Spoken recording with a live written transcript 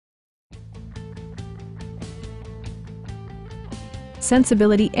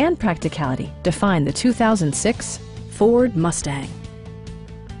sensibility, and practicality define the 2006 Ford Mustang.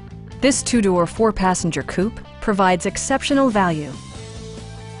 This two-door, four-passenger coupe provides exceptional value.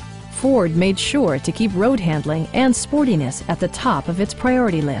 Ford made sure to keep road handling and sportiness at the top of its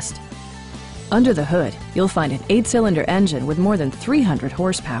priority list. Under the hood, you'll find an 8-cylinder engine with more than 300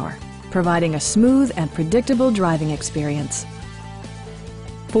 horsepower, providing a smooth and predictable driving experience.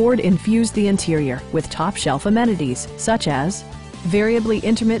 Ford infused the interior with top-shelf amenities such as variably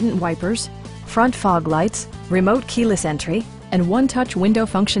intermittent wipers, front fog lights, remote keyless entry, and one-touch window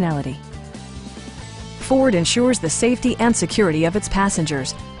functionality. Ford ensures the safety and security of its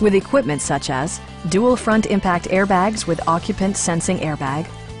passengers with equipment such as dual front impact airbags with occupant sensing airbag,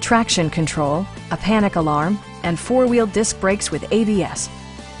 traction control, a panic alarm, and four-wheel disc brakes with ABS.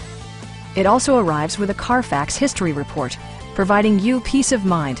 It also arrives with a Carfax history report, providing you peace of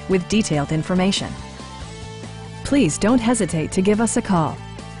mind with detailed information. Please don't hesitate to give us a call.